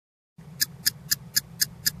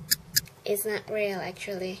It's not real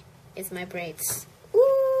actually, it's my braids.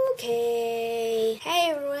 Okay. Hey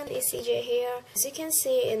everyone, it's CJ here. As you can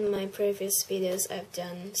see in my previous videos, I've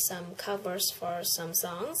done some covers for some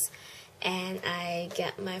songs. And I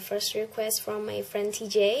got my first request from my friend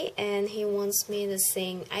TJ, and he wants me to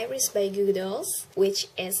sing Iris by Goo Goo Dolls, which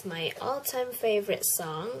is my all-time favorite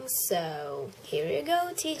song. So here you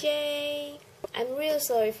go, TJ. I'm real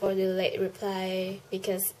sorry for the late reply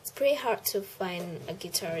because it's pretty hard to find a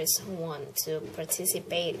guitarist who wants to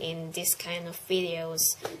participate in this kind of videos.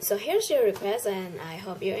 So here's your request and I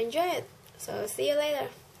hope you enjoy it. So see you later.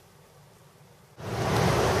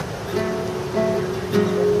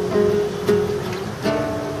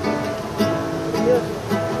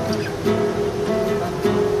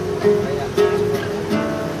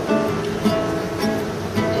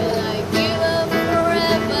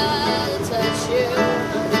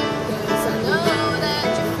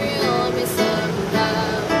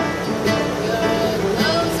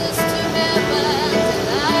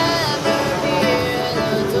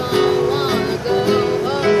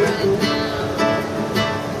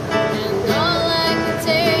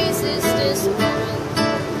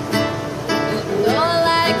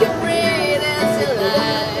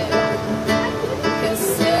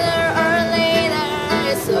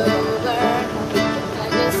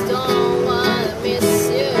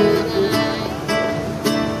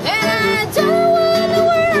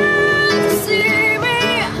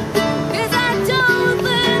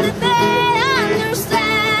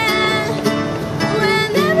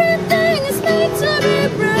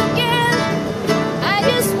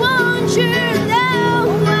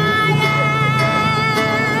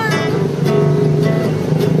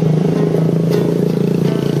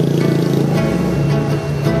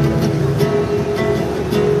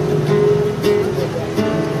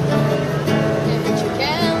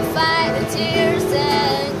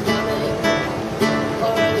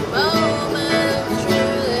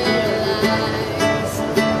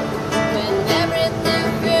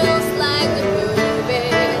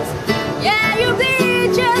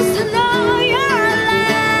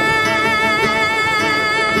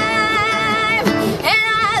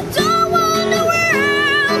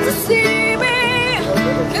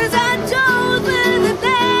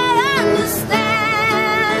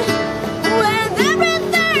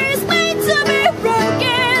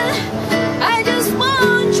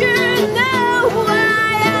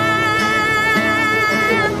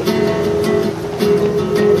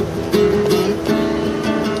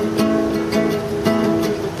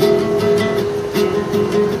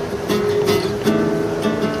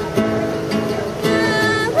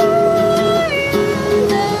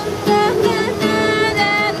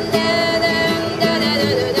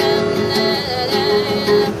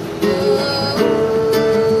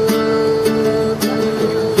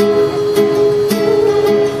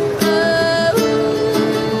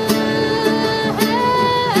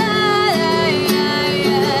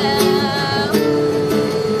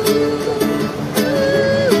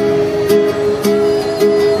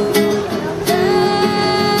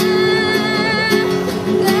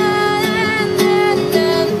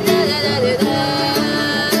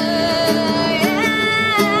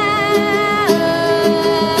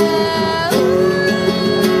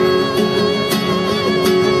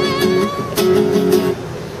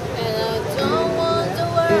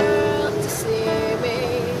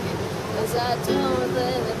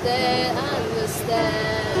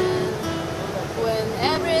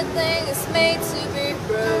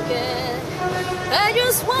 I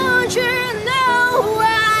just want you to know who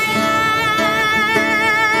I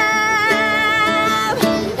am.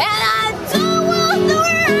 And I don't want the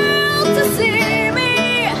world to see me,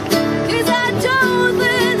 'cause I don't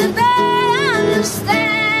think that they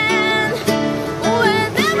understand. When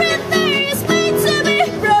everything is made to be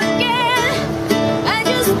broken, I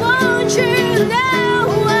just want you to know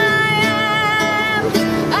who I am.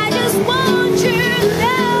 I just want you to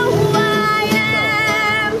know who I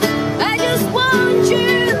am. I just want you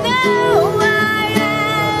to know who I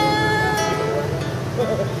am.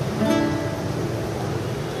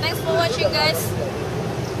 Thanks for watching, guys.